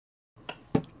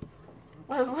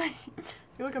Leslie,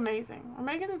 you look amazing. We're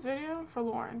making this video for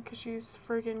Lauren because she's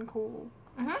freaking cool.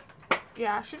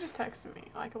 Yeah, she just texted me.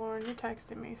 Like, Lauren, you're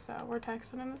texting me, so we're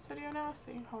texting in this video now.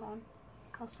 See, hold on.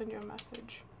 I'll send you a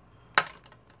message.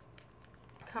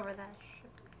 Cover that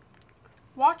shit.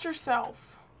 Watch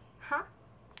yourself. Huh?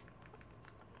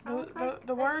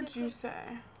 The words you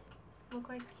say. Look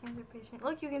like a cancer patient.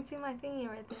 Look, you can see my thingy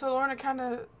right there. So, Lauren, it kind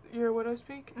of, your widow's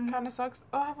peak kind of sucks.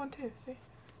 Oh, I have one too, see?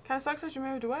 Kind of sucks that you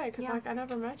moved away because, like, I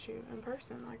never met you in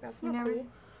person. Like, that's not cool.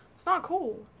 It's not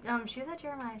cool. She was at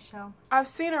Jeremiah's show. I've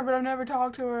seen her, but I've never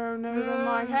talked to her. I've never been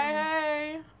like,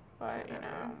 hey. But, you know,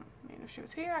 I mean, if she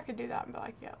was here, I could do that and be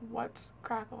like, yeah, what's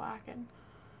crack-a-lackin'?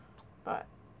 But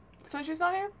since she's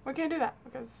not here, we can't do that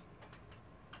because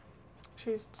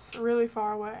she's really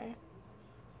far away.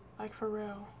 Like, for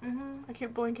real. I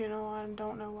keep blinking a lot and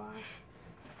don't know why.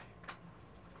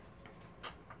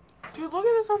 Dude, look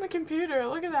at this on the computer.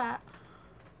 Look at that.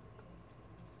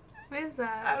 What is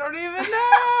that? I don't even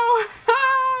know.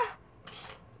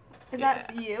 Is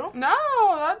that you? No,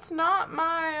 that's not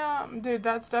my, dude,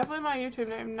 that's definitely my YouTube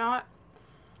name, not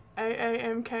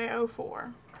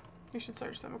AAMK04. You should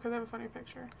search them because they have a funny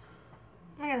picture.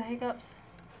 I got the hiccups.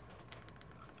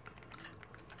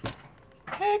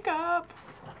 Hiccup.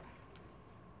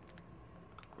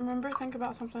 Remember, think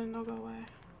about something and they'll go away.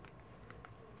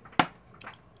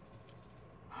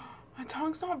 My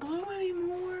tongue's not blue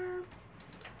anymore.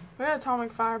 We had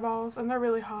atomic fireballs, and they're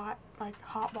really hot. Like,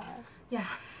 hot balls. Yeah.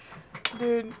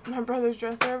 Dude, my brother's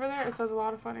dresser over there, it says a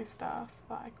lot of funny stuff.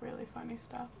 Like, really funny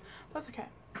stuff. That's okay.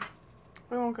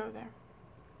 We won't go there.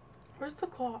 Where's the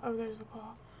claw? Oh, there's the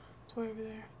claw. It's way over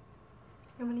there.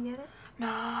 You want me to get it?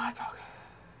 Nah, it's all good.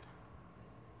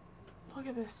 Look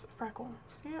at this freckle.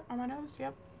 See it on my nose?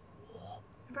 Yep.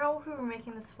 Bro, who were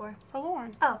making this for? For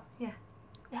Lauren. Oh, yeah.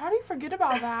 How do you forget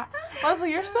about that?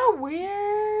 Leslie, you're so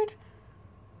weird.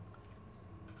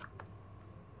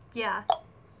 Yeah.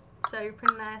 So you're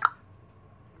pretty nice.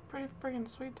 Pretty freaking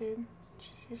sweet, dude.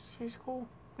 She's cool.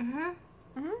 Look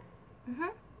Look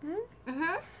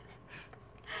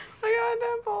at my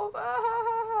dimples.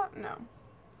 No.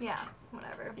 Yeah,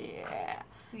 whatever. Yeah.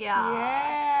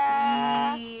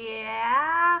 Yeah. Yeah.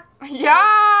 Yeah.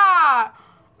 Yeah.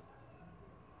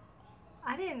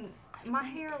 My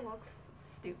hair looks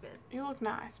stupid. You look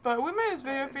nice, but we made this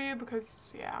video for you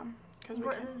because, yeah.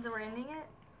 We're ending it?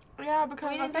 Yeah,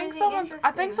 because I think someone's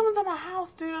at my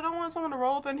house, dude. I don't want someone to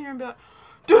roll up in here and be like,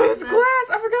 dude, it's glass.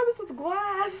 I forgot this was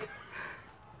glass.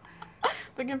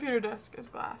 The computer desk is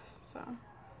glass, so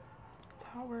that's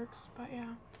how it works. But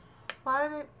yeah. Why are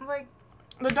they like?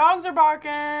 The dogs are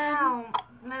barking. Ow,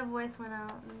 my voice went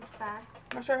out and it's back.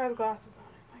 My shirt has glasses on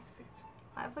it. Like, see,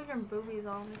 I have like your boobies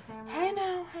all in the camera.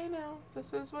 Hey now.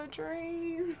 This is what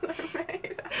dreams are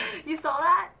made of. You saw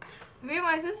that? Me and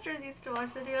my sisters used to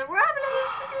watch that together.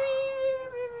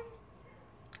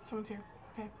 Someone's here.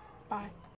 Okay, bye.